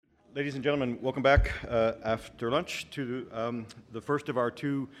Ladies and gentlemen, welcome back after lunch to the first of our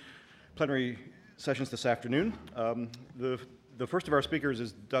two plenary sessions this afternoon. The first of our speakers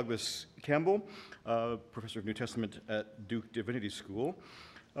is Douglas Campbell, Professor of New Testament at Duke Divinity School.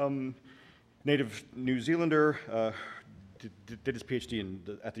 Native New Zealander, did his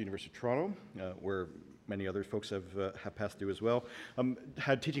PhD at the University of Toronto, where many other folks have passed through as well.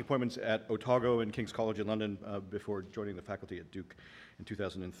 Had teaching appointments at Otago and King's College in London before joining the faculty at Duke in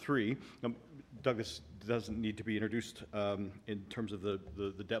 2003. Douglas doesn't need to be introduced in terms of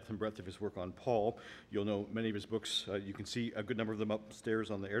the depth and breadth of his work on Paul. You'll know many of his books. You can see a good number of them upstairs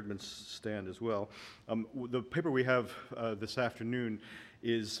on the Erdman's stand as well. The paper we have this afternoon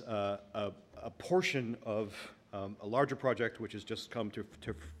is a portion of a larger project which has just come to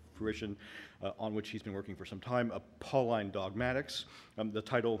fruition, on which he's been working for some time, Pauline Dogmatics. The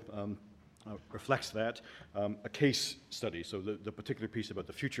title reflects that, a case study. So the particular piece about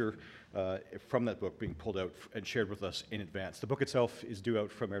the future from that book being pulled out and shared with us in advance. The book itself is due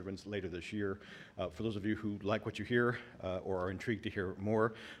out from Erdman's later this year. For those of you who like what you hear or are intrigued to hear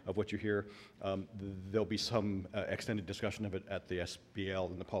more of what you hear, there'll be some extended discussion of it at the SBL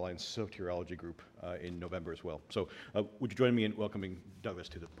and the Pauline Soteriology group in November as well. So would you join me in welcoming Douglas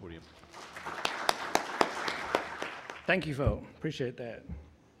to the podium? Thank you, Phil. Appreciate that.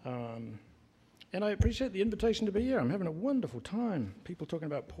 And I appreciate the invitation to be here. I'm having a wonderful time. People talking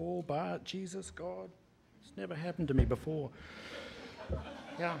about Paul, Bart, Jesus, God. It's never happened to me before.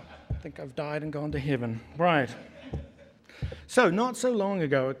 Yeah, I think I've died and gone to heaven. Right. So, not so long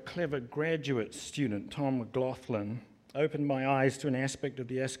ago, a clever graduate student, Tom McLaughlin, opened my eyes to an aspect of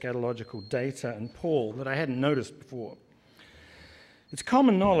the eschatological data in Paul that I hadn't noticed before. It's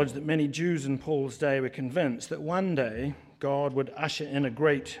common knowledge that many Jews in Paul's day were convinced that one day God would usher in a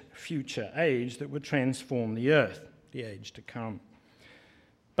great future age that would transform the earth, the age to come.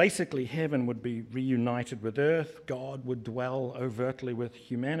 Basically, heaven would be reunited with earth, God would dwell overtly with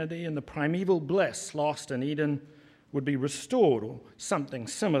humanity, and the primeval bliss lost in Eden would be restored, or something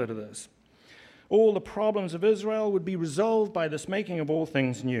similar to this. All the problems of Israel would be resolved by this making of all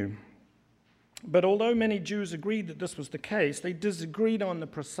things new. But although many Jews agreed that this was the case, they disagreed on the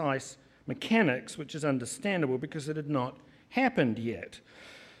precise mechanics, which is understandable because it had not happened yet.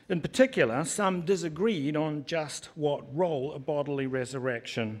 In particular, some disagreed on just what role a bodily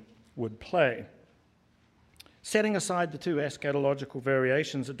resurrection would play. Setting aside the two eschatological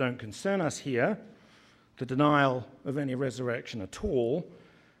variations that don't concern us here, the denial of any resurrection at all,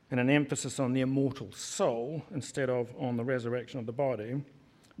 and an emphasis on the immortal soul instead of on the resurrection of the body,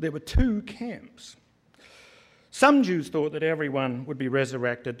 there were two camps. Some Jews thought that everyone would be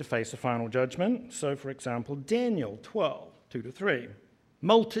resurrected to face a final judgment. So, for example, Daniel 12, 2-3.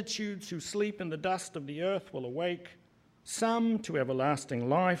 Multitudes who sleep in the dust of the earth will awake, some to everlasting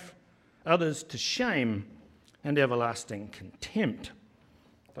life, others to shame and everlasting contempt.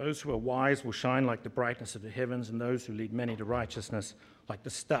 Those who are wise will shine like the brightness of the heavens, and those who lead many to righteousness like the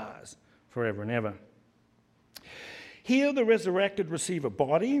stars forever and ever. Here the resurrected receive a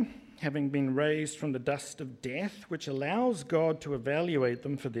body, having been raised from the dust of death, which allows God to evaluate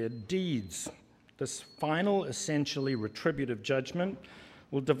them for their deeds. This final, essentially retributive judgment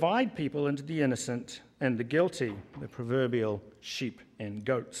will divide people into the innocent and the guilty, the proverbial sheep and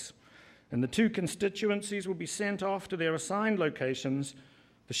goats. And the two constituencies will be sent off to their assigned locations,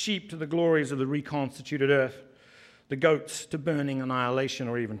 the sheep to the glories of the reconstituted earth, the goats to burning annihilation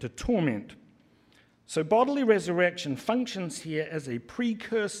or even to torment. So bodily resurrection functions here as a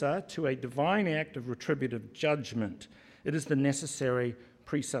precursor to a divine act of retributive judgment. It is the necessary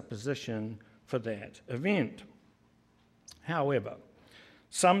presupposition for that event. However,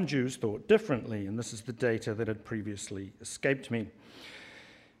 some Jews thought differently, and this is the data that had previously escaped me.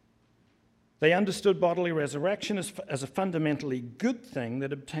 They understood bodily resurrection as a fundamentally good thing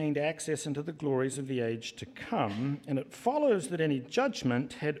that obtained access into the glories of the age to come, and it follows that any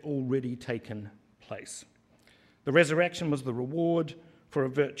judgment had already taken place. The resurrection was the reward for a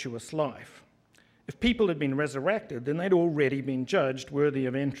virtuous life. If people had been resurrected, then they'd already been judged worthy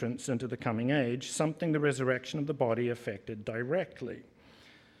of entrance into the coming age, something the resurrection of the body affected directly.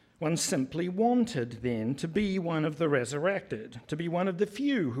 One simply wanted then to be one of the resurrected, to be one of the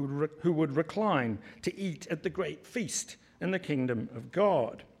few who would recline to eat at the great feast in the kingdom of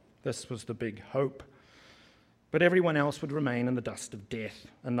God. This was the big hope. But everyone else would remain in the dust of death,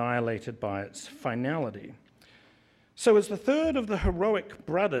 annihilated by its finality. So as the third of the heroic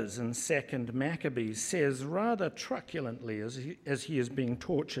brothers in 2nd Maccabees says rather truculently as he is being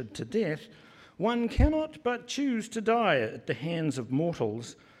tortured to death, one cannot but choose to die at the hands of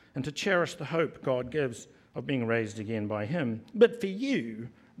mortals and to cherish the hope God gives of being raised again by him. But for you,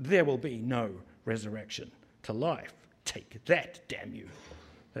 there will be no resurrection to life. Take that, damn you.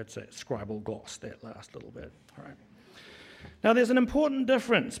 That's a scribal gloss, that last little bit. All right. Now, there's an important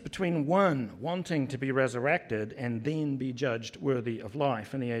difference between one, wanting to be resurrected and then be judged worthy of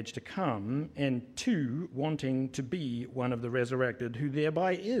life in the age to come, and two, wanting to be one of the resurrected who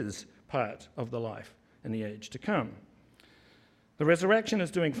thereby is part of the life in the age to come. The resurrection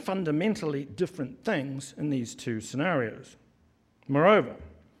is doing fundamentally different things in these two scenarios. Moreover,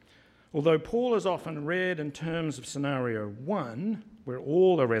 although Paul is often read in terms of scenario 1, where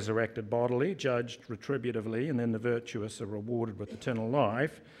all are resurrected bodily, judged retributively, and then the virtuous are rewarded with eternal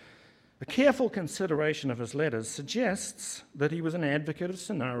life, a careful consideration of his letters suggests that he was an advocate of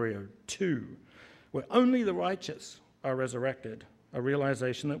scenario 2, where only the righteous are resurrected, a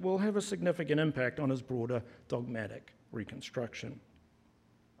realization that will have a significant impact on his broader dogmatic reconstruction.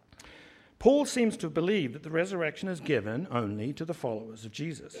 Paul seems to believe that the resurrection is given only to the followers of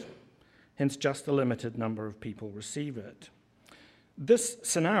Jesus. Hence, just a limited number of people receive it. This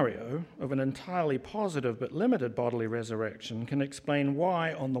scenario of an entirely positive but limited bodily resurrection can explain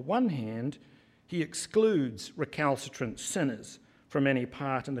why, on the one hand, he excludes recalcitrant sinners from any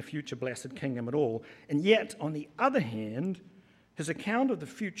part in the future blessed kingdom at all, and yet, on the other hand, his account of the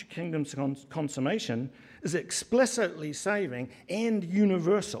future kingdom's consummation is explicitly saving and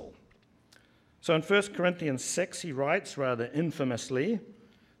universal. So in 1 Corinthians 6, he writes rather infamously,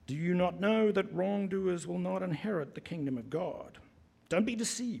 "Do you not know that wrongdoers will not inherit the kingdom of God? Don't be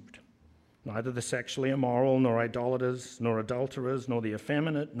deceived. Neither the sexually immoral, nor idolaters, nor adulterers, nor the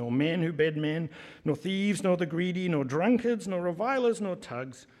effeminate, nor men who bed men, nor thieves, nor the greedy, nor drunkards, nor revilers, nor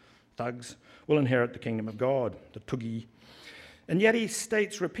thugs will inherit the kingdom of God," the tugi. And yet he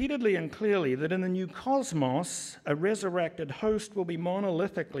states repeatedly and clearly that in the new cosmos, a resurrected host will be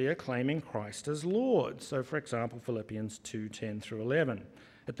monolithically acclaiming Christ as Lord. So, for example, Philippians 2:10 through 11.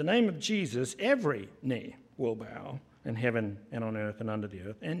 At the name of Jesus, every knee will bow in heaven and on earth and under the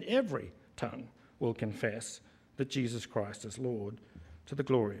earth, and every tongue will confess that Jesus Christ is Lord, to the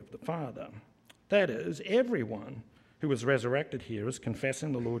glory of the Father. That is, everyone who is resurrected here is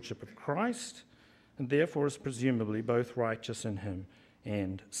confessing the lordship of Christ, and therefore is presumably both righteous in him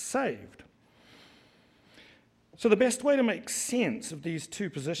and saved. So the best way to make sense of these two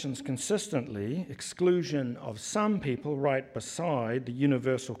positions consistently, exclusion of some people right beside the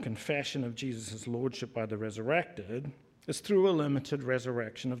universal confession of Jesus' lordship by the resurrected, is through a limited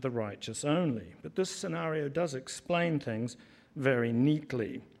resurrection of the righteous only. But this scenario does explain things very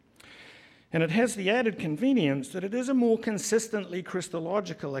neatly. And it has the added convenience that it is a more consistently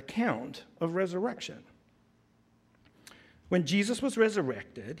Christological account of resurrection. When Jesus was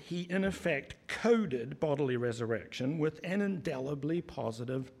resurrected, he in effect coded bodily resurrection with an indelibly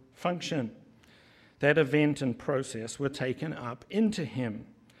positive function. That event and process were taken up into him.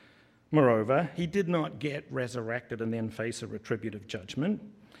 Moreover, he did not get resurrected and then face a retributive judgment.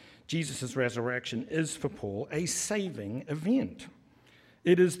 Jesus' resurrection is, for Paul, a saving event.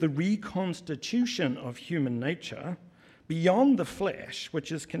 It is the reconstitution of human nature beyond the flesh,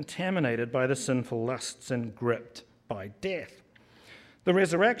 which is contaminated by the sinful lusts and gripped by death. The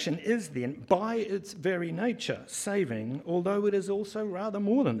resurrection is then, by its very nature, saving, although it is also rather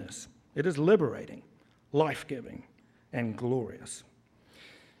more than this. It is liberating, life-giving, and glorious.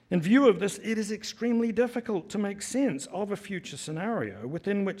 In view of this, it is extremely difficult to make sense of a future scenario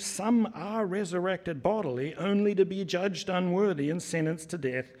within which some are resurrected bodily only to be judged unworthy and sentenced to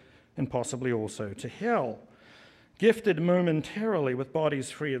death and possibly also to hell. Gifted momentarily with bodies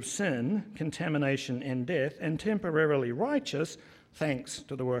free of sin, contamination, and death, and temporarily righteous, thanks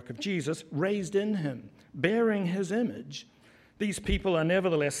to the work of Jesus, raised in him, bearing his image, these people are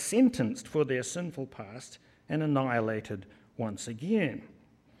nevertheless sentenced for their sinful past and annihilated once again.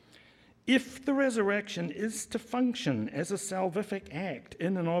 If the resurrection is to function as a salvific act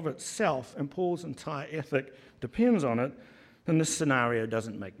in and of itself, and Paul's entire ethic depends on it, then this scenario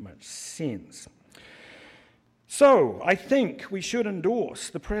doesn't make much sense. So, I think we should endorse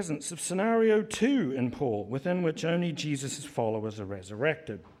the presence of scenario 2 in Paul, within which only Jesus' followers are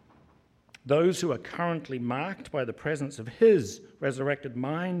resurrected. Those who are currently marked by the presence of his resurrected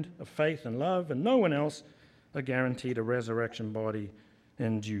mind of faith and love, and no one else, are guaranteed a resurrection body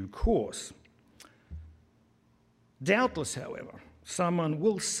in due course. Doubtless, however, someone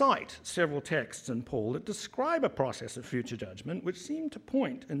will cite several texts in Paul that describe a process of future judgment which seem to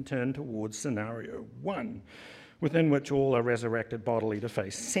point in turn towards scenario 1, within which all are resurrected bodily to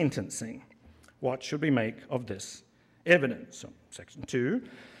face sentencing. What should we make of this evidence? So, section 2.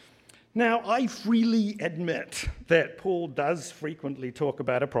 Now, I freely admit that Paul does frequently talk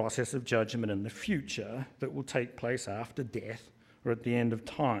about a process of judgment in the future that will take place after death or at the end of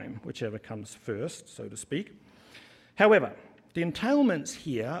time, whichever comes first, so to speak. However, the entailments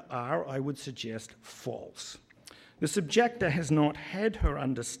here are, I would suggest, false. The subjector has not had her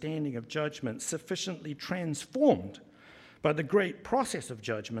understanding of judgment sufficiently transformed by the great process of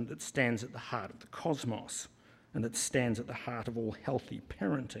judgment that stands at the heart of the cosmos and that stands at the heart of all healthy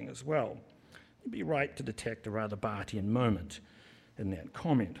parenting as well. You'd be right to detect a rather Barthian moment in that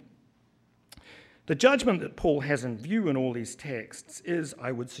comment. The judgment that Paul has in view in all these texts is,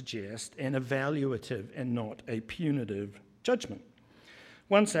 I would suggest, an evaluative and not a punitive judgment.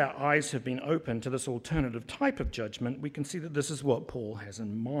 Once our eyes have been opened to this alternative type of judgment, we can see that this is what Paul has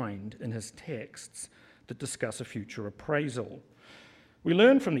in mind in his texts that discuss a future appraisal. We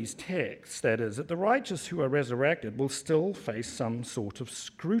learn from these texts, that is, that the righteous who are resurrected will still face some sort of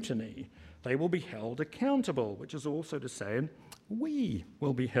scrutiny. They will be held accountable, which is also to say, we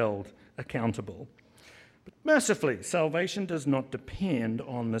will be held accountable. But mercifully, salvation does not depend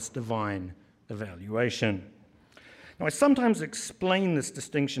on this divine evaluation. Now, I sometimes explain this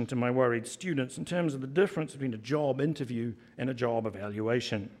distinction to my worried students in terms of the difference between a job interview and a job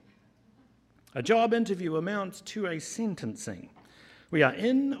evaluation. A job interview amounts to a sentencing. We are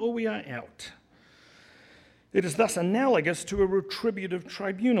in or we are out. It is thus analogous to a retributive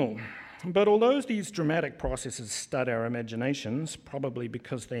tribunal. But although these dramatic processes stud our imaginations, probably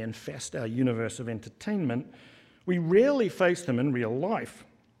because they infest our universe of entertainment, we rarely face them in real life.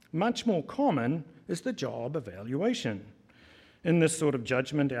 Much more common is the job evaluation. In this sort of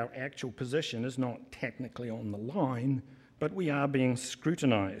judgment, our actual position is not technically on the line, but we are being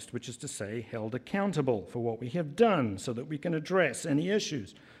scrutinized, which is to say, held accountable for what we have done so that we can address any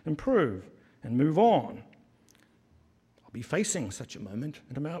issues, improve, and move on. I'll be facing such a moment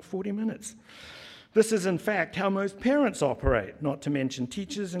in about 40 minutes. This is, in fact, how most parents operate, not to mention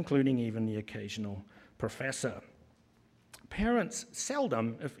teachers, including even the occasional professor. Parents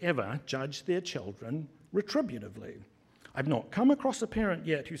seldom, if ever, judge their children retributively. I've not come across a parent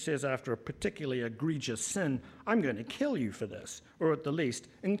yet who says after a particularly egregious sin, I'm going to kill you for this, or at the least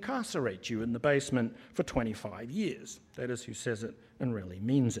incarcerate you in the basement for 25 years. That is, who says it and really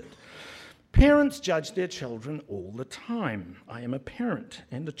means it. Parents judge their children all the time. I am a parent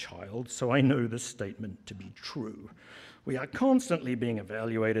and a child, so I know this statement to be true. We are constantly being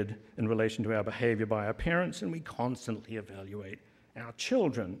evaluated in relation to our behavior by our parents, and we constantly evaluate our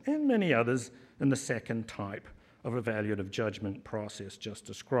children and many others in the second type of evaluative judgment process just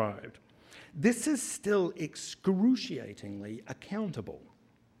described. This is still excruciatingly accountable.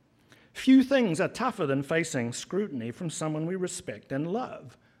 Few things are tougher than facing scrutiny from someone we respect and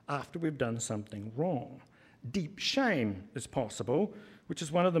love after we've done something wrong. Deep shame is possible, which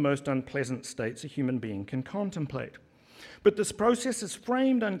is one of the most unpleasant states a human being can contemplate. But this process is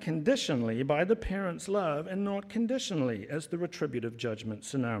framed unconditionally by the parent's love and not conditionally, as the retributive judgment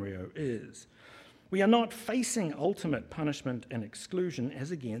scenario is. We are not facing ultimate punishment and exclusion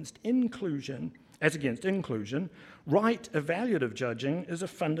as against inclusion. Right evaluative judging is a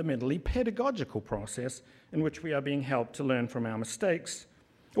fundamentally pedagogical process in which we are being helped to learn from our mistakes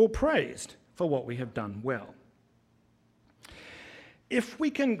or praised for what we have done well. If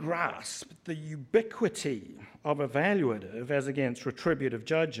we can grasp the ubiquity of evaluative as against retributive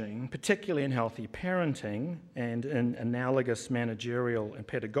judging, particularly in healthy parenting and in analogous managerial and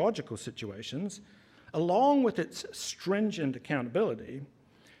pedagogical situations, along with its stringent accountability,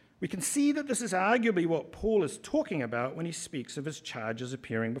 we can see that this is arguably what Paul is talking about when he speaks of his charges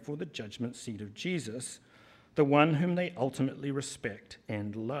appearing before the judgment seat of Jesus, the one whom they ultimately respect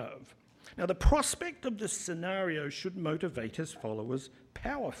and love. Now, the prospect of this scenario should motivate his followers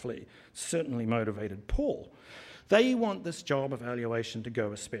powerfully. Certainly motivated Paul. They want this job evaluation to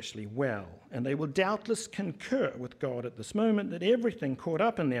go especially well, and they will doubtless concur with God at this moment that everything caught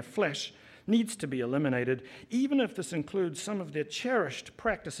up in their flesh needs to be eliminated, even if this includes some of their cherished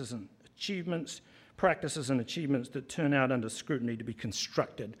practices and achievements that turn out under scrutiny to be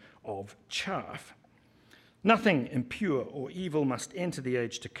constructed of chaff. Nothing impure or evil must enter the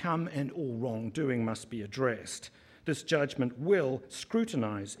age to come, and all wrongdoing must be addressed. This judgment will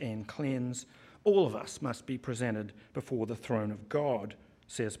scrutinize and cleanse. All of us must be presented before the throne of God,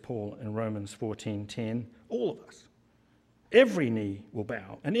 says Paul in Romans 14:10. All of us. Every knee will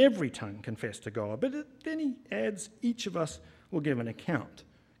bow and every tongue confess to God. But then he adds, each of us will give an account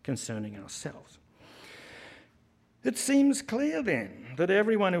concerning ourselves. It seems clear then that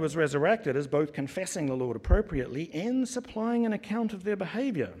everyone who is resurrected is both confessing the Lord appropriately and supplying an account of their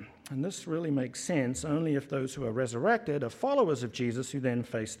behavior. And this really makes sense only if those who are resurrected are followers of Jesus who then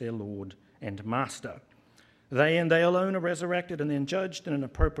face their Lord and Master. They and they alone are resurrected and then judged in an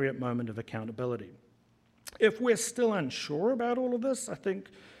appropriate moment of accountability. If we're still unsure about all of this, I think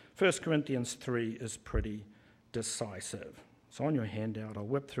 1 Corinthians 3 is pretty decisive. It's on your handout. I'll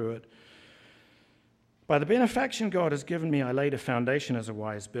whip through it. By the benefaction God has given me, I laid a foundation as a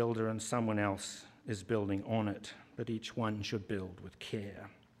wise builder, and someone else is building on it, but each one should build with care.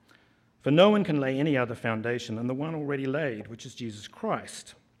 For no one can lay any other foundation than the one already laid, which is Jesus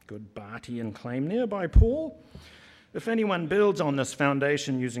Christ. Good Bartian claim nearby, Paul. If anyone builds on this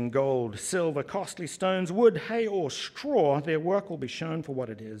foundation using gold, silver, costly stones, wood, hay, or straw, their work will be shown for what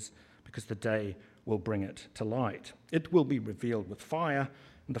it is, because the day will bring it to light. It will be revealed with fire,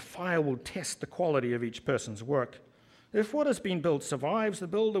 and the fire will test the quality of each person's work. If what has been built survives, the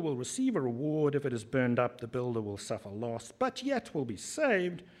builder will receive a reward. If it is burned up, the builder will suffer loss, but yet will be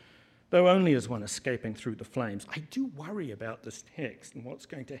saved, though only as one escaping through the flames. I do worry about this text and what's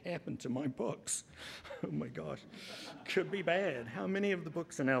going to happen to my books. Oh my gosh, could be bad. How many of the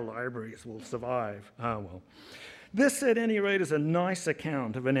books in our libraries will survive? Ah, well. This, at any rate, is a nice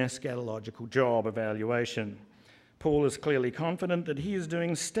account of an eschatological job evaluation. Paul is clearly confident that he is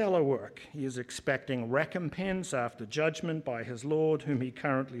doing stellar work. He is expecting recompense after judgment by his Lord, whom he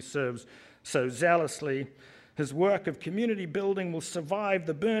currently serves so zealously. His work of community building will survive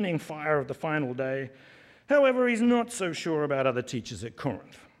the burning fire of the final day. However, he's not so sure about other teachers at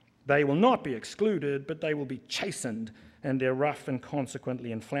Corinth. They will not be excluded, but they will be chastened, and their rough and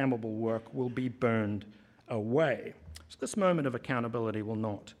consequently inflammable work will be burned away. So this moment of accountability will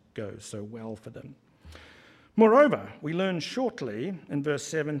not go so well for them. Moreover, we learn shortly in verse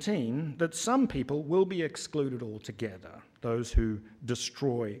 17 that some people will be excluded altogether, those who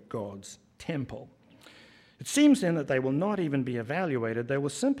destroy God's temple. It seems then that they will not even be evaluated, they will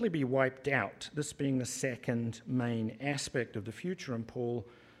simply be wiped out, this being the second main aspect of the future in Paul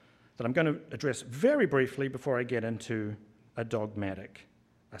that I'm going to address very briefly before I get into a dogmatic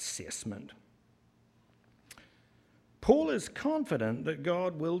assessment. Paul is confident that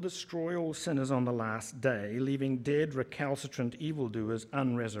God will destroy all sinners on the last day, leaving dead, recalcitrant evildoers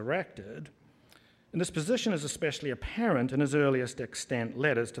unresurrected. And this position is especially apparent in his earliest extant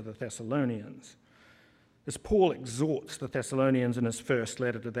letters to the Thessalonians. As Paul exhorts the Thessalonians in his first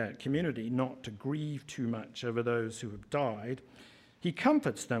letter to that community not to grieve too much over those who have died, he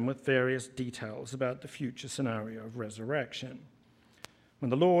comforts them with various details about the future scenario of resurrection. When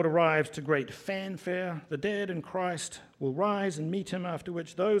the Lord arrives to great fanfare, the dead in Christ will rise and meet him, after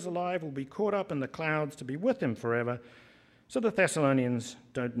which those alive will be caught up in the clouds to be with him forever. So the Thessalonians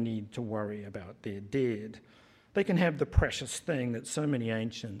don't need to worry about their dead. They can have the precious thing that so many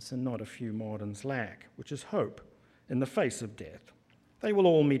ancients and not a few moderns lack, which is hope in the face of death. They will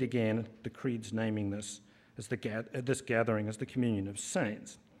all meet again, the creeds naming this gathering as the communion of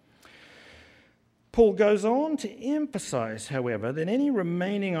saints. Paul goes on to emphasize, however, that any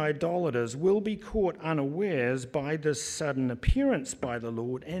remaining idolaters will be caught unawares by this sudden appearance by the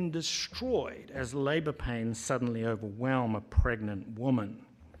Lord and destroyed as labor pains suddenly overwhelm a pregnant woman.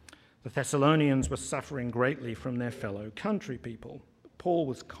 The Thessalonians were suffering greatly from their fellow country people. Paul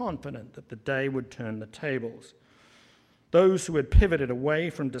was confident that the day would turn the tables. Those who had pivoted away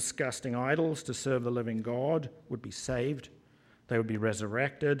from disgusting idols to serve the living God would be saved. They would be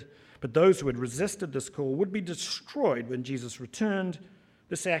resurrected. But those who had resisted this call would be destroyed when Jesus returned.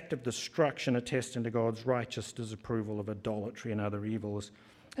 This act of destruction attesting to God's righteous disapproval of idolatry and other evils,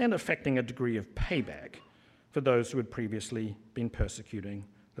 and affecting a degree of payback for those who had previously been persecuting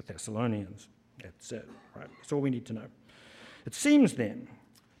the Thessalonians. That's it, right? That's all we need to know. It seems then,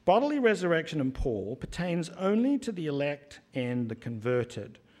 bodily resurrection in Paul pertains only to the elect and the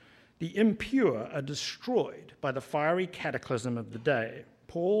converted. The impure are destroyed by the fiery cataclysm of the day.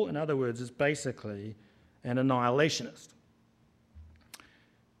 Paul, in other words, is basically an annihilationist.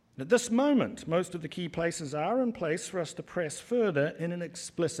 At this moment, most of the key places are in place for us to press further in an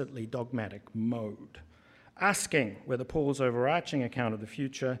explicitly dogmatic mode, asking whether Paul's overarching account of the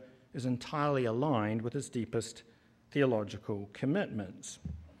future is entirely aligned with his deepest theological commitments.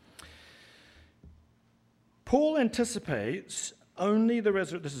 Paul anticipates only the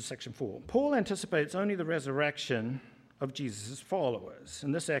resurrection. This is section 4. Paul anticipates only the resurrection of Jesus' followers,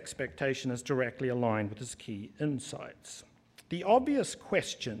 and this expectation is directly aligned with his key insights. The obvious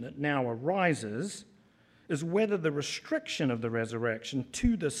question that now arises is whether the restriction of the resurrection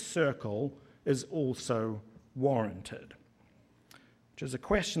to this circle is also warranted, which is a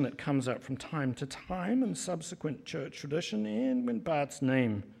question that comes up from time to time in subsequent church tradition and when Bart's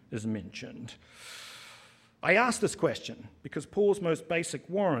name is mentioned. I ask this question because Paul's most basic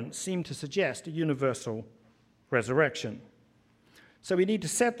warrants seem to suggest a universal resurrection. So we need to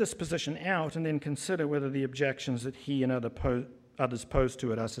set this position out and then consider whether the objections that he and others pose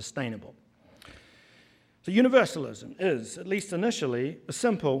to it are sustainable. So universalism is, at least initially, a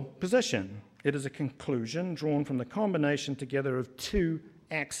simple position. It is a conclusion drawn from the combination together of two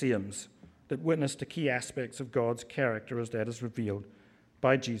axioms that witness to key aspects of God's character as that is revealed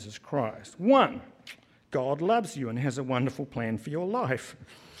by Jesus Christ. One, God loves you and has a wonderful plan for your life.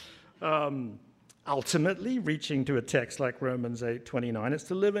 Ultimately, reaching to a text like Romans 8:29, it's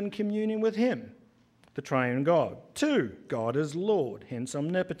to live in communion with him, the triune God. Two, God is Lord, hence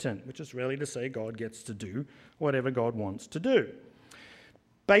omnipotent, which is really to say God gets to do whatever God wants to do.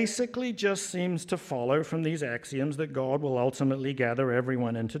 Basically just seems to follow from these axioms that God will ultimately gather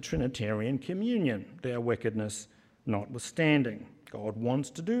everyone into Trinitarian communion, their wickedness notwithstanding. God wants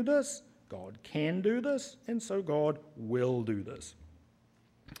to do this, God can do this, and so God will do this.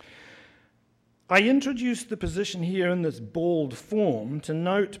 I introduced the position here in this bald form to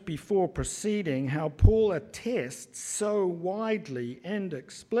note before proceeding how Paul attests so widely and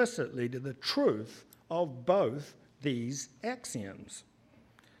explicitly to the truth of both these axioms.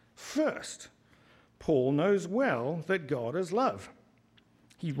 First, Paul knows well that God is love.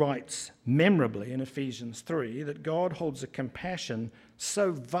 He writes memorably in Ephesians 3 that God holds a compassion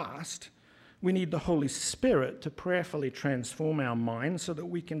so vast we need the Holy Spirit to prayerfully transform our minds so that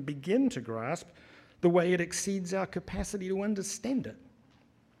we can begin to grasp the way it exceeds our capacity to understand it.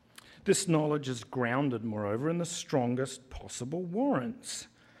 This knowledge is grounded, moreover, in the strongest possible warrants.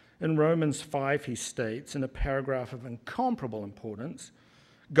 In Romans 5, he states, in a paragraph of incomparable importance,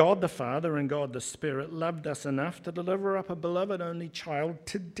 God the Father and God the Spirit loved us enough to deliver up a beloved only child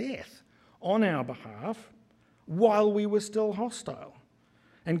to death on our behalf while we were still hostile.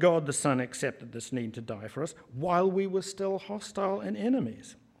 And God the Son accepted this need to die for us while we were still hostile and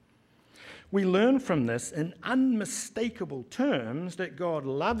enemies. We learn from this in unmistakable terms that God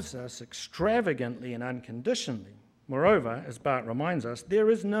loves us extravagantly and unconditionally. Moreover, as Barth reminds us, there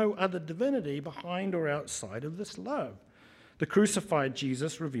is no other divinity behind or outside of this love. The crucified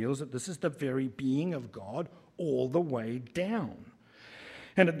Jesus reveals that this is the very being of God all the way down.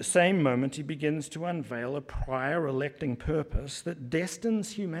 And at the same moment, he begins to unveil a prior electing purpose that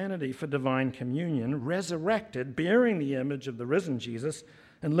destines humanity for divine communion, resurrected, bearing the image of the risen Jesus,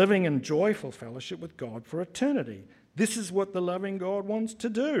 and living in joyful fellowship with God for eternity. This is what the loving God wants to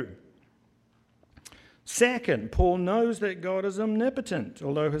do. Second, Paul knows that God is omnipotent,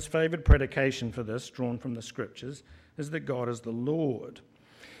 although his favored predication for this, drawn from the Scriptures, is that God is the Lord.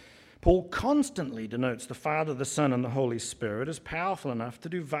 Paul constantly denotes the Father, the Son, and the Holy Spirit as powerful enough to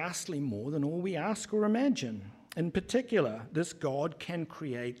do vastly more than all we ask or imagine. In particular, this God can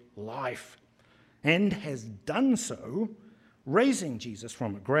create life and has done so, raising Jesus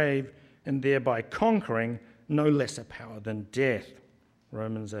from a grave and thereby conquering no lesser power than death.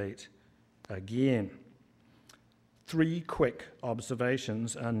 Romans 8 again. 3 quick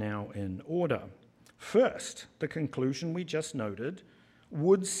observations are now in order. First, the conclusion we just noted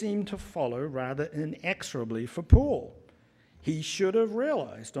would seem to follow rather inexorably for Paul. He should have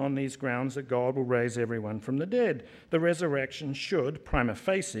realized on these grounds that God will raise everyone from the dead. The resurrection should, prima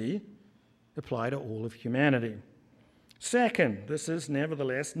facie, apply to all of humanity. Second, this is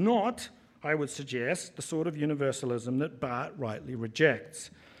nevertheless not, I would suggest, the sort of universalism that Barth rightly rejects,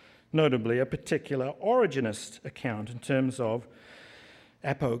 notably a particular Origenist account in terms of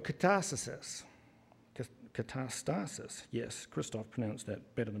apokatastasis. Catastasis, yes, Christoph pronounced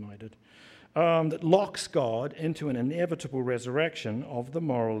that better than I did, that locks God into an inevitable resurrection of the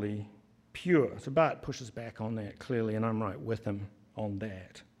morally pure. So Barth pushes back on that clearly, and I'm right with him on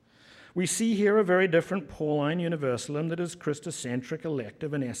that. We see here a very different Pauline universalism that is Christocentric,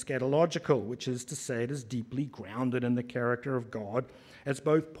 elective, and eschatological, which is to say it is deeply grounded in the character of God, as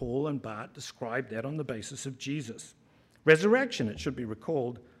both Paul and Barth describe that on the basis of Jesus. Resurrection, it should be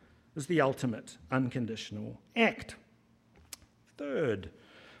recalled, is the ultimate unconditional act. Third,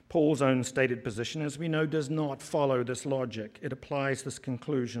 Paul's own stated position, as we know, does not follow this logic. It applies this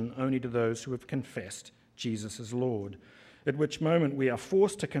conclusion only to those who have confessed Jesus as Lord, at which moment we are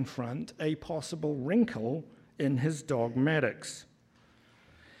forced to confront a possible wrinkle in his dogmatics.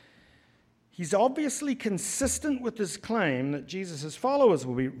 He's obviously consistent with his claim that Jesus' followers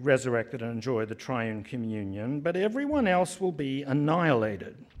will be resurrected and enjoy the triune communion, but everyone else will be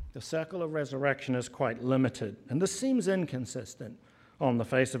annihilated. The circle of resurrection is quite limited, and this seems inconsistent on the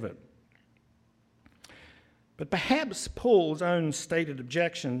face of it. But perhaps Paul's own stated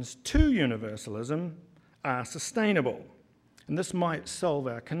objections to universalism are sustainable, and this might solve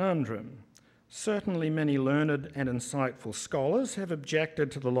our conundrum. Certainly many learned and insightful scholars have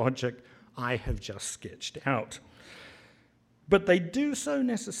objected to the logic I have just sketched out. But they do so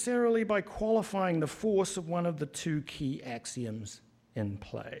necessarily by qualifying the force of one of the 2 key axioms in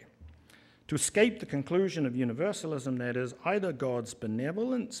play. to escape the conclusion of universalism, that is, either God's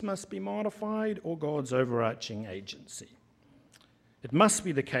benevolence must be modified or God's overarching agency. It must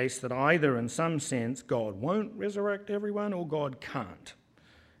be the case that either, in some sense, God won't resurrect everyone or God can't.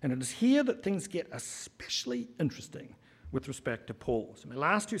 And it is here that things get especially interesting with respect to Paul. So my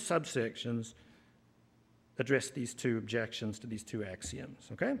last two subsections address these two objections to these two axioms.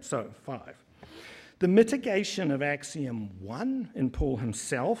 Okay, so 5. The mitigation of axiom 1 in Paul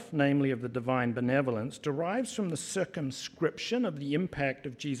himself, namely of the divine benevolence, derives from the circumscription of the impact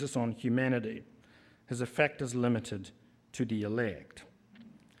of Jesus on humanity. His effect is limited to the elect.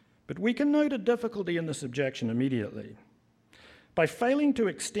 But we can note a difficulty in this objection immediately. By failing to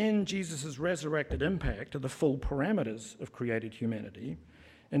extend Jesus' resurrected impact to the full parameters of created humanity,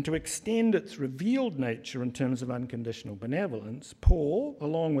 and to extend its revealed nature in terms of unconditional benevolence, Paul,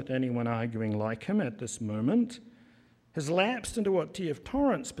 along with anyone arguing like him at this moment, has lapsed into what T.F.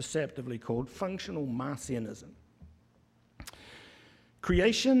 Torrance perceptively called functional Marcionism.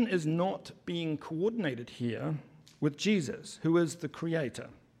 Creation is not being coordinated here with Jesus, who is the creator.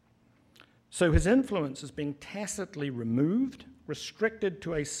 So his influence is being tacitly removed, restricted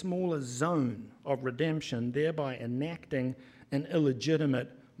to a smaller zone of redemption, thereby enacting an illegitimate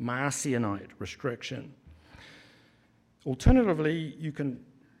Marcionite restriction. Alternatively, you can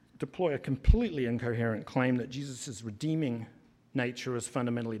deploy a completely incoherent claim that Jesus' redeeming nature is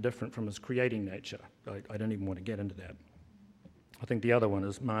fundamentally different from his creating nature. I don't even want to get into that. I think the other one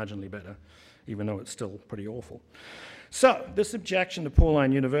is marginally better, even though it's still pretty awful. So, this objection to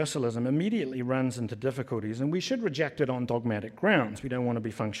Pauline universalism immediately runs into difficulties, and we should reject it on dogmatic grounds. We don't want to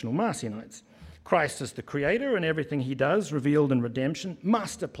be functional Marcionites. Christ is the creator, and everything he does, revealed in redemption,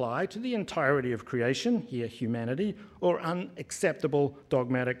 must apply to the entirety of creation, here humanity, or unacceptable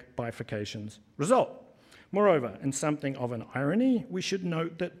dogmatic bifurcations result. Moreover, in something of an irony, we should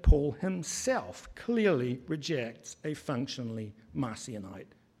note that Paul himself clearly rejects a functionally Marcionite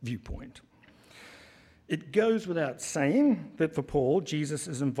viewpoint. It goes without saying that for Paul, Jesus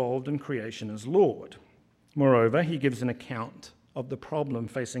is involved in creation as Lord. Moreover, he gives an account of the problem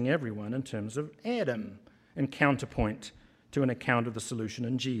facing everyone in terms of Adam, in counterpoint to an account of the solution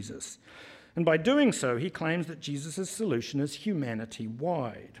in Jesus. And by doing so, he claims that Jesus' solution is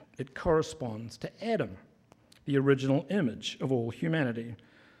humanity-wide. It corresponds to Adam, the original image of all humanity.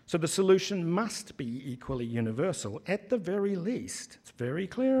 So the solution must be equally universal, at the very least. It's very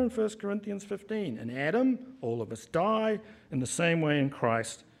clear in 1 Corinthians 15. In Adam, all of us die. In the same way in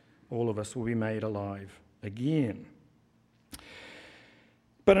Christ, all of us will be made alive again.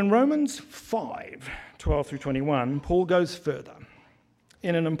 But in Romans 5, 12 through 21, Paul goes further.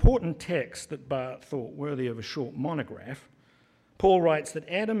 In an important text that Barth thought worthy of a short monograph, Paul writes that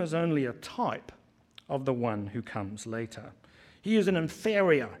Adam is only a type of the one who comes later. He is an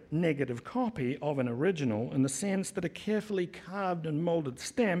inferior negative copy of an original in the sense that a carefully carved and molded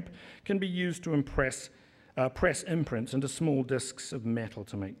stamp can be used to press imprints into small discs of metal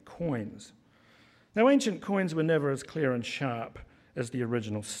to make coins. Now, ancient coins were never as clear and sharp as the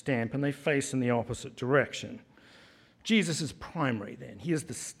original stamp, and they face in the opposite direction. Jesus is primary then. He is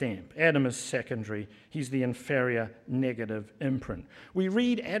the stamp. Adam is secondary. He's the inferior negative imprint. We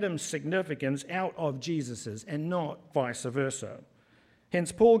read Adam's significance out of Jesus's and not vice versa.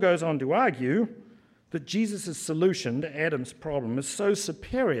 Hence, Paul goes on to argue that Jesus' solution to Adam's problem is so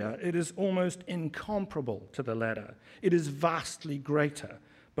superior it is almost incomparable to the latter. It is vastly greater,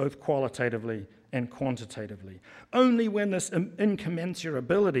 both qualitatively and quantitatively. Only when this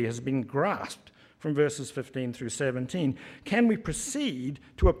incommensurability has been grasped from verses 15 through 17 can we proceed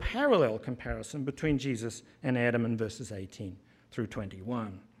to a parallel comparison between Jesus and Adam in verses 18 through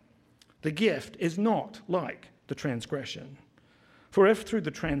 21. The gift is not like the transgression. For if through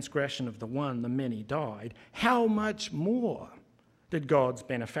the transgression of the one the many died, how much more did God's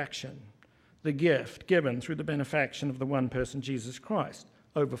benefaction, the gift given through the benefaction of the one person, Jesus Christ,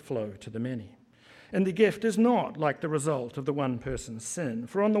 overflow to the many? And the gift is not like the result of the one person's sin.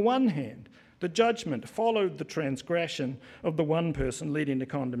 For on the one hand, the judgment followed the transgression of the one person, leading to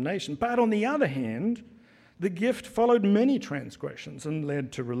condemnation. But on the other hand, the gift followed many transgressions and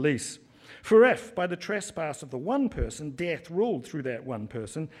led to release. For if, by the trespass of the one person, death ruled through that one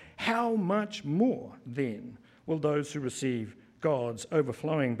person, how much more, then, will those who receive God's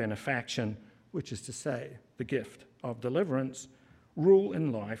overflowing benefaction, which is to say, the gift of deliverance, rule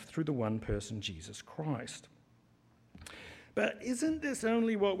in life through the one person, Jesus Christ? But isn't this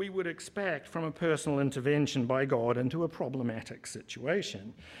only what we would expect from a personal intervention by God into a problematic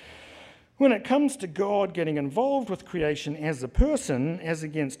situation? When it comes to God getting involved with creation as a person, as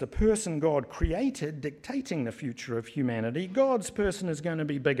against a person God created dictating the future of humanity, God's person is going to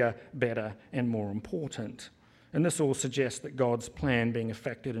be bigger, better, and more important. And this all suggests that God's plan being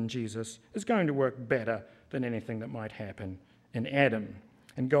effected in Jesus is going to work better than anything that might happen in Adam.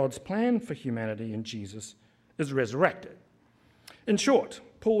 And God's plan for humanity in Jesus is resurrected. In short,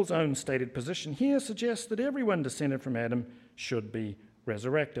 Paul's own stated position here suggests that everyone descended from Adam should be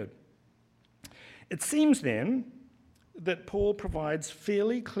resurrected. It seems then that Paul provides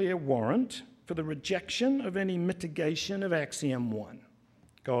fairly clear warrant for the rejection of any mitigation of Axiom 1,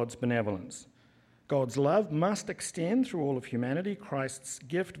 God's benevolence. God's love must extend through all of humanity. Christ's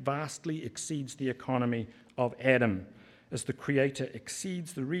gift vastly exceeds the economy of Adam, as the Creator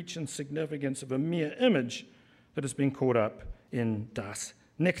exceeds the reach and significance of a mere image that has been caught up in Das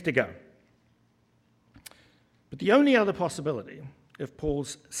Nächtige. But the only other possibility, if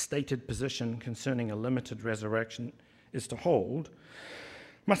Paul's stated position concerning a limited resurrection is to hold,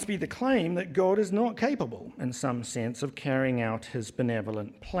 must be the claim that God is not capable, in some sense, of carrying out his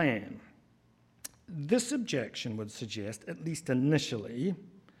benevolent plan. This objection would suggest, at least initially,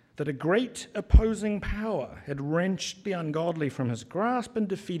 that a great opposing power had wrenched the ungodly from his grasp and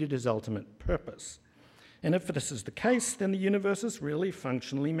defeated his ultimate purpose. And if this is the case, then the universe is really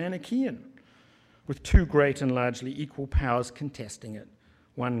functionally Manichaean, with two great and largely equal powers contesting it,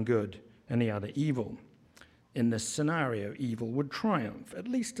 one good and the other evil. In this scenario, evil would triumph, at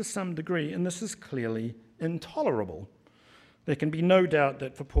least to some degree, and this is clearly intolerable. There can be no doubt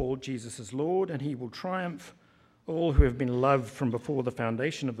that for Paul, Jesus is Lord, and he will triumph. All who have been loved from before the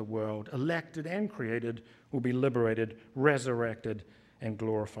foundation of the world, elected and created, will be liberated, resurrected, and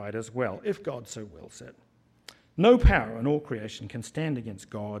glorified as well, if God so wills it. No power in all creation can stand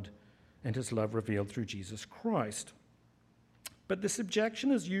against God and his love revealed through Jesus Christ. But this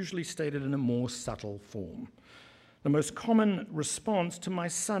objection is usually stated in a more subtle form. The most common response to my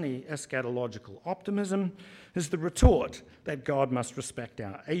sunny eschatological optimism is the retort that God must respect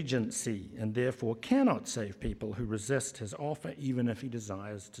our agency and therefore cannot save people who resist his offer even if he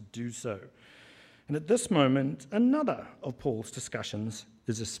desires to do so. And at this moment, another of Paul's discussions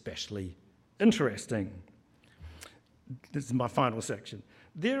is especially interesting. This is my final section.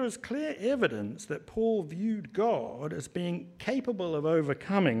 There is clear evidence that Paul viewed God as being capable of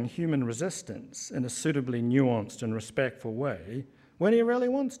overcoming human resistance in a suitably nuanced and respectful way when he really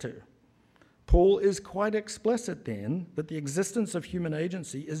wants to. Paul is quite explicit then that the existence of human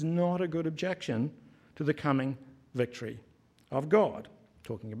agency is not a good objection to the coming victory of God,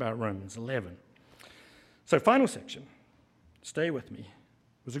 talking about Romans 11. So, final section. Stay with me.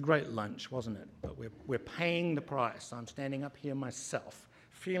 It was a great lunch, wasn't it? But we're paying the price. I'm standing up here myself,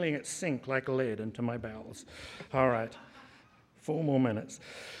 feeling it sink like lead into my bowels. All right, 4 more minutes.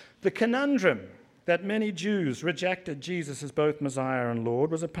 The conundrum that many Jews rejected Jesus as both Messiah and Lord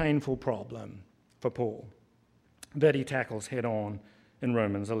was a painful problem for Paul that he tackles head on in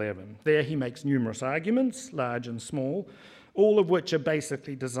Romans 11. There he makes numerous arguments, large and small, all of which are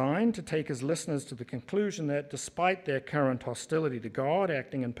basically designed to take his listeners to the conclusion that despite their current hostility to God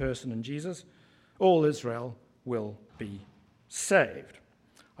acting in person in Jesus, all Israel will be saved.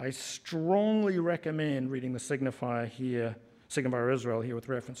 I strongly recommend reading the Signifier Israel here with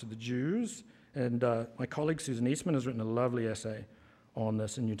reference to the Jews, and my colleague Susan Eastman has written a lovely essay on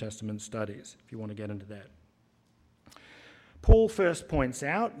this in New Testament studies, if you want to get into that. Paul first points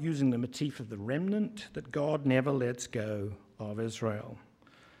out, using the motif of the remnant, that God never lets go of Israel.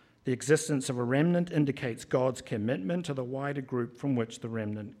 The existence of a remnant indicates God's commitment to the wider group from which the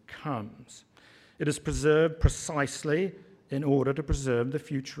remnant comes. It is preserved precisely in order to preserve the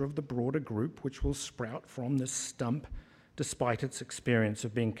future of the broader group which will sprout from this stump despite its experience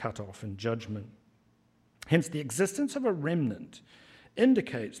of being cut off in judgment. Hence, the existence of a remnant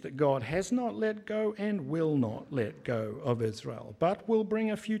indicates that God has not let go and will not let go of Israel, but will bring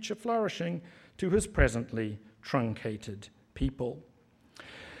a future flourishing to his presently truncated people.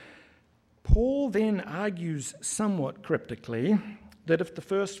 Paul then argues somewhat cryptically that if the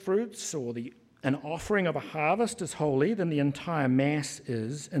first fruits or an offering of a harvest is holy, then the entire mass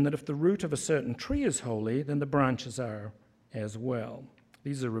is, and that if the root of a certain tree is holy, then the branches are as well.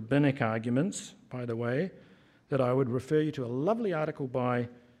 These are rabbinic arguments, by the way, that I would refer you to a lovely article by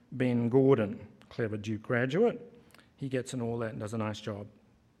Ben Gordon, clever Duke graduate. He gets in all that and does a nice job.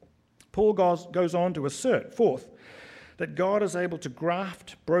 Paul goes on to assert, fourth, that God is able to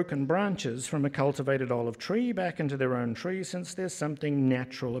graft broken branches from a cultivated olive tree back into their own tree, since there's something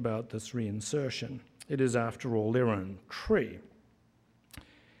natural about this reinsertion. It is, after all, their own tree.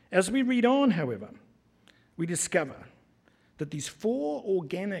 As we read on, however, we discover that these four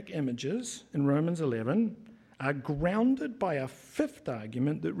organic images in Romans 11 are grounded by a fifth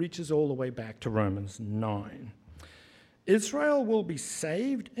argument that reaches all the way back to Romans 9. Israel will be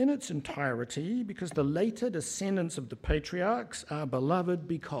saved in its entirety because the later descendants of the patriarchs are beloved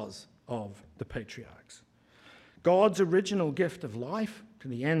because of the patriarchs. God's original gift of life to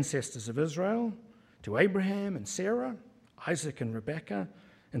the ancestors of Israel, to Abraham and Sarah, Isaac and Rebekah,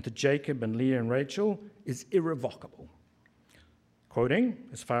 and to Jacob and Leah and Rachel, is irrevocable. Quoting,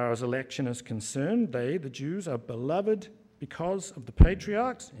 as far as election is concerned, they, the Jews, are beloved because of the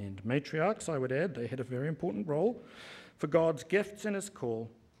patriarchs and matriarchs, I would add, they had a very important role, for God's gifts and his call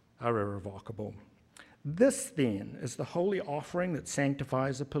are irrevocable. This, then, is the holy offering that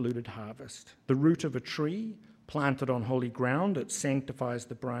sanctifies a polluted harvest, the root of a tree planted on holy ground that sanctifies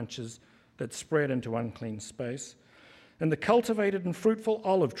the branches that spread into unclean space, and the cultivated and fruitful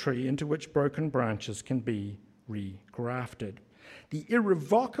olive tree into which broken branches can be regrafted. The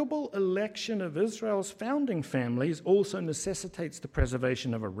irrevocable election of Israel's founding families also necessitates the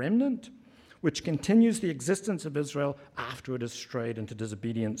preservation of a remnant, which continues the existence of Israel after it has strayed into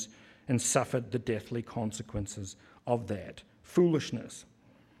disobedience and suffered the deathly consequences of that foolishness,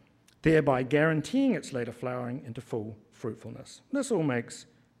 thereby guaranteeing its later flowering into full fruitfulness. This all makes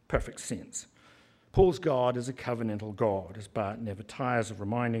perfect sense. Paul's God is a covenantal God, as Bart never tires of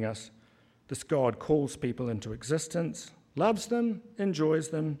reminding us. This God calls people into existence, loves them, enjoys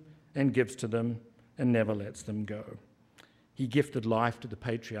them, and gives to them, and never lets them go. He gifted life to the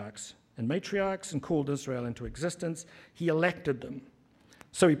patriarchs and matriarchs and called Israel into existence. He elected them.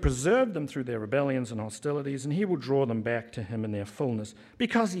 So he preserved them through their rebellions and hostilities, and he will draw them back to him in their fullness,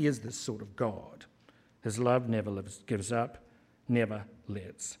 because he is this sort of God. His love never gives up, never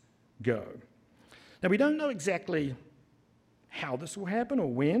lets go. Now, we don't know exactly how this will happen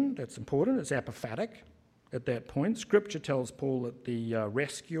or when. That's important. It's apophatic at that point. Scripture tells Paul that the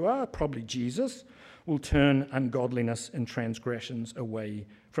rescuer, probably Jesus, will turn ungodliness and transgressions away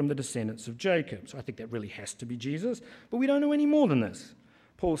from the descendants of Jacob. So I think that really has to be Jesus, but we don't know any more than this.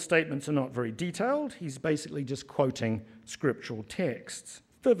 Paul's statements are not very detailed. He's basically just quoting scriptural texts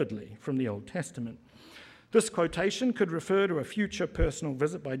vividly from the Old Testament. This quotation could refer to a future personal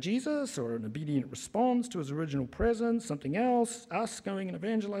visit by Jesus or an obedient response to his original presence, something else, us going and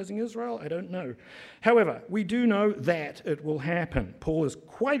evangelizing Israel, I don't know. However, we do know that it will happen. Paul is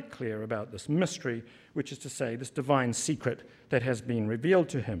quite clear about this mystery, which is to say, this divine secret that has been revealed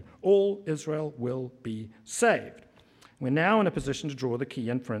to him. All Israel will be saved. We're now in a position to draw the key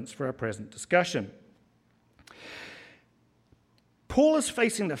inference for our present discussion. Paul is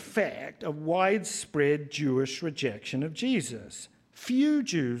facing the fact of widespread Jewish rejection of Jesus. Few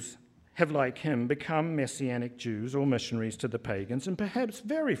Jews have, like him, become Messianic Jews or missionaries to the pagans, and perhaps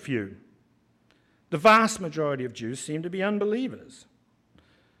very few. The vast majority of Jews seem to be unbelievers.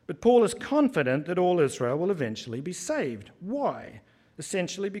 But Paul is confident that all Israel will eventually be saved. Why?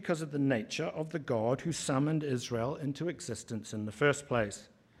 Essentially because of the nature of the God who summoned Israel into existence in the first place.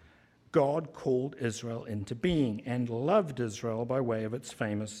 God called Israel into being and loved Israel by way of its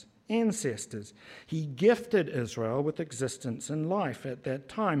famous ancestors. He gifted Israel with existence and life at that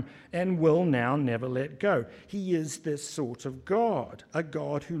time and will now never let go. He is this sort of God, a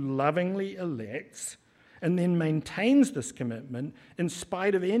God who lovingly elects and then maintains this commitment in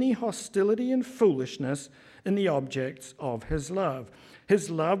spite of any hostility and foolishness in the objects of his love. His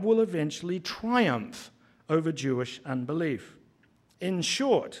love will eventually triumph over Jewish unbelief. In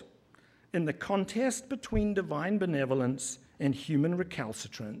short, in the contest between divine benevolence and human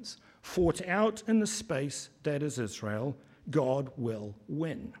recalcitrance, fought out in the space that is Israel, God will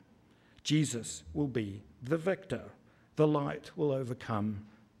win. Jesus will be the victor. The light will overcome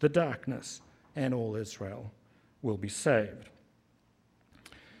the darkness, and all Israel will be saved.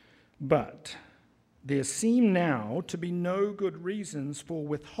 But there seem now to be no good reasons for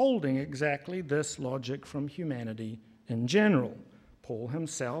withholding exactly this logic from humanity in general. Paul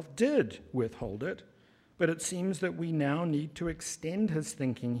himself did withhold it, but it seems that we now need to extend his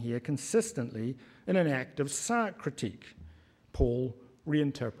thinking here consistently in an act of sark critique. Paul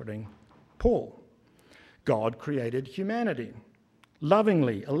reinterpreting Paul. God created humanity,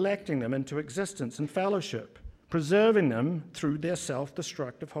 lovingly electing them into existence and fellowship, preserving them through their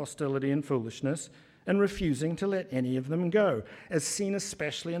self-destructive hostility and foolishness, and refusing to let any of them go, as seen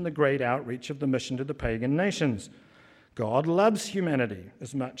especially in the great outreach of the mission to the pagan nations. God loves humanity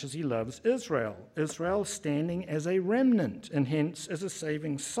as much as he loves Israel, Israel standing as a remnant and hence as a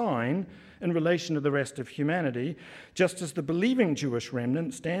saving sign in relation to the rest of humanity, just as the believing Jewish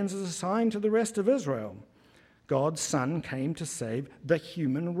remnant stands as a sign to the rest of Israel. God's Son came to save the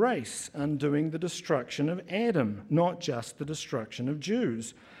human race, undoing the destruction of Adam, not just the destruction of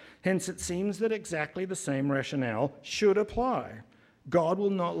Jews. Hence, it seems that exactly the same rationale should apply. God will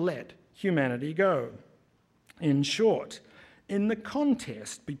not let humanity go. In short, in the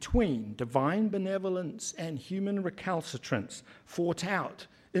contest between divine benevolence and human recalcitrance fought out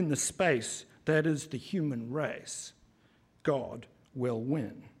in the space that is the human race, God will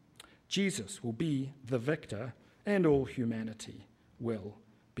win. Jesus will be the victor, and all humanity will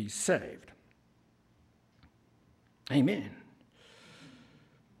be saved. Amen.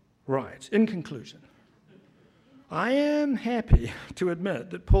 Right, in conclusion, I am happy to admit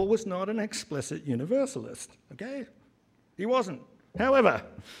that Paul was not an explicit universalist, okay? He wasn't. However,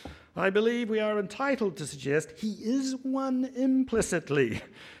 I believe we are entitled to suggest he is one implicitly,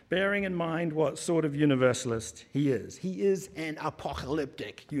 bearing in mind what sort of universalist he is. He is an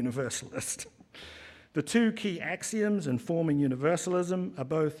apocalyptic universalist. The two key axioms informing universalism are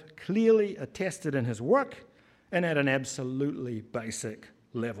both clearly attested in his work and at an absolutely basic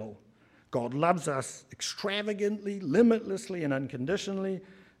level. God loves us extravagantly, limitlessly, and unconditionally,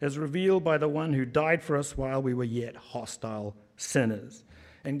 as revealed by the one who died for us while we were yet hostile sinners.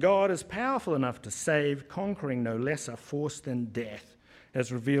 And God is powerful enough to save, conquering no lesser force than death,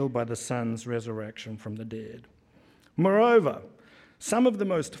 as revealed by the Son's resurrection from the dead. Moreover, some of the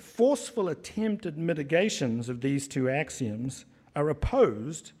most forceful attempted mitigations of these two axioms are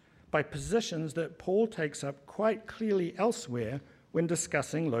opposed by positions that Paul takes up quite clearly elsewhere when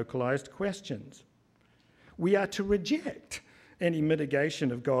discussing localized questions. We are to reject any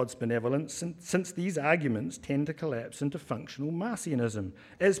mitigation of God's benevolence, since these arguments tend to collapse into functional Marcionism.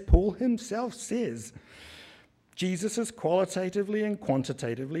 As Paul himself says, Jesus is qualitatively and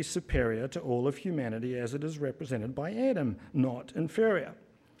quantitatively superior to all of humanity as it is represented by Adam, not inferior.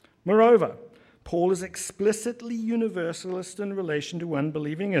 Moreover, Paul is explicitly universalist in relation to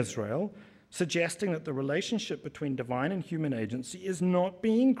unbelieving Israel, suggesting that the relationship between divine and human agency is not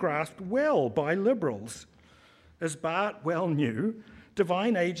being grasped well by liberals. As Barth well knew,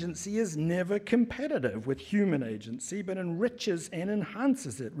 divine agency is never competitive with human agency, but enriches and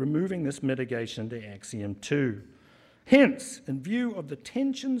enhances it, removing this mitigation to axiom 2. Hence, in view of the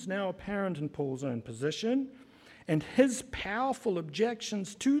tensions now apparent in Paul's own position and his powerful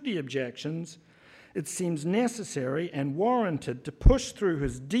objections to the objections, it seems necessary and warranted to push through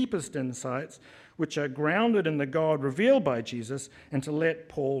his deepest insights, which are grounded in the God revealed by Jesus, and to let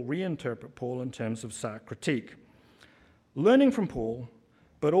Paul reinterpret Paul in terms of sark critique. Learning from Paul,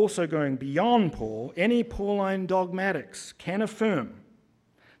 but also going beyond Paul, any Pauline dogmatics can affirm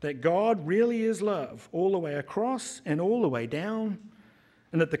that God really is love all the way across and all the way down,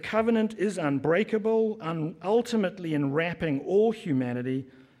 and that the covenant is unbreakable, ultimately enwrapping all humanity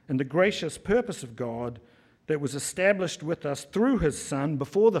in the gracious purpose of God that was established with us through his Son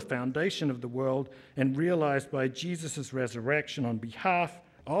before the foundation of the world and realized by Jesus' resurrection on behalf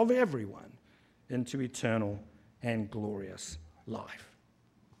of everyone into eternal and glorious life.